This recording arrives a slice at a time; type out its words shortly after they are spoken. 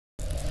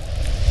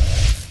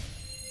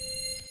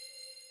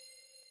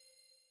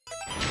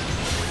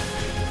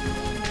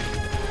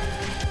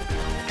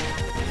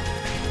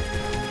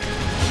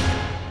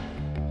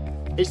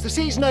It's the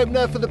season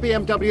opener for the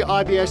BMW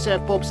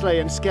IBSF Bobsleigh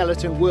and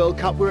Skeleton World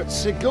Cup. We're at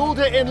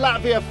Sigulda in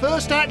Latvia.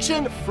 First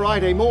action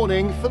Friday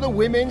morning for the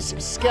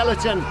women's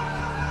skeleton.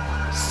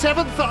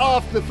 Seventh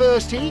after the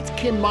first heat,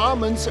 Kim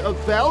Marmans of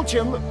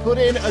Belgium put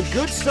in a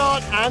good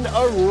start and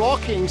a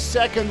rocking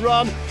second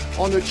run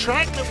on a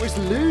track that was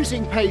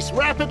losing pace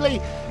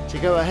rapidly to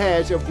go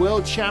ahead of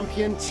world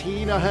champion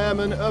Tina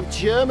Hermann of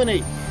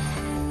Germany.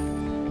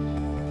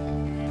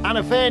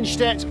 Anna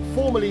Fernstedt,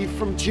 formerly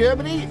from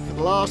Germany, for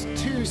the last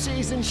 2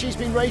 seasons she's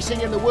been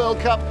racing in the World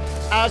Cup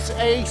as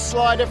a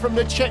slider from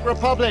the Czech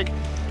Republic.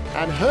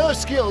 And her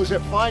skills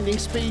at finding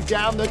speed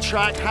down the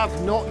track have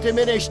not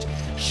diminished.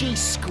 She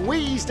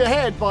squeezed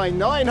ahead by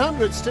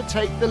 900ths to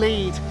take the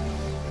lead.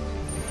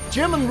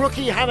 German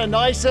rookie Hannah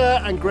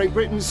Neisser and Great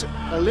Britain's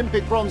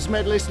Olympic bronze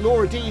medalist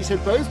Laura Dees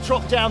had both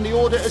dropped down the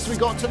order as we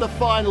got to the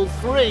final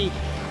 3.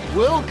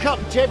 World Cup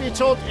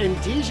debutant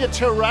Endija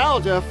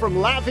Terauda from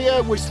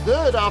Latvia was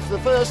third after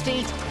the first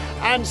heat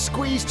and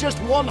squeezed just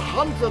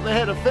 100th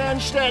ahead of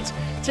Fernstedt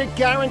to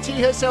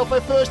guarantee herself her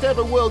first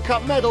ever World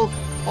Cup medal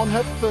on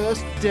her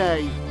first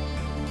day.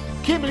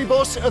 Kimberley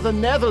Bos of the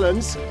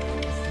Netherlands,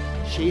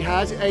 she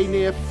had a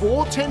near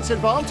 4/10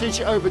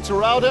 advantage over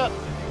Terauda.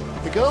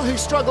 The girl who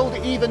struggled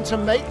even to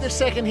make the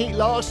second heat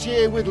last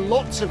year with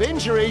lots of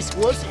injuries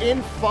was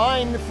in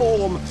fine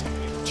form,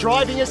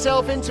 driving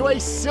herself into a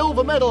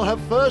silver medal, her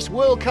first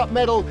World Cup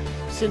medal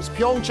since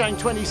Pyeongchang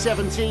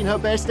 2017, her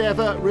best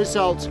ever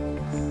result.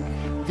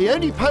 The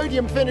only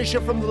podium finisher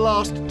from the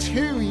last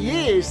 2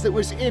 years that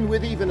was in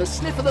with even a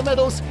sniff of the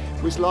medals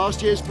was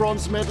last year's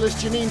bronze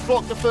medalist Janine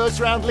Flock, the first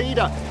round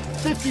leader.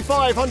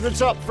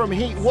 5500ths up from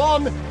heat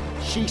 1.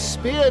 She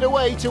speared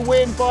away to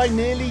win by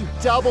nearly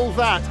double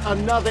that.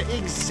 Another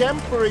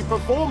exemplary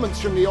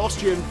performance from the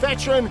Austrian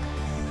veteran.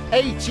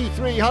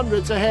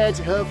 8300ths ahead,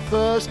 her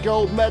first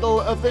gold medal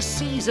of the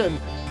season.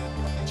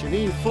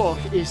 Janine Flock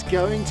is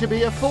going to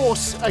be a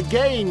force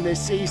again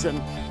this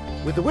season.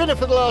 With the winner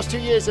for the last 2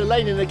 years,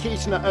 Elena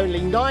Nikitina, only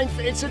 9th,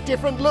 it's a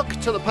different look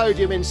to the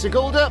podium in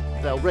Sigulda.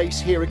 They'll race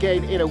here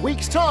again in a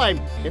week's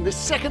time in the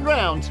second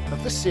round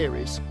of the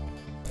series.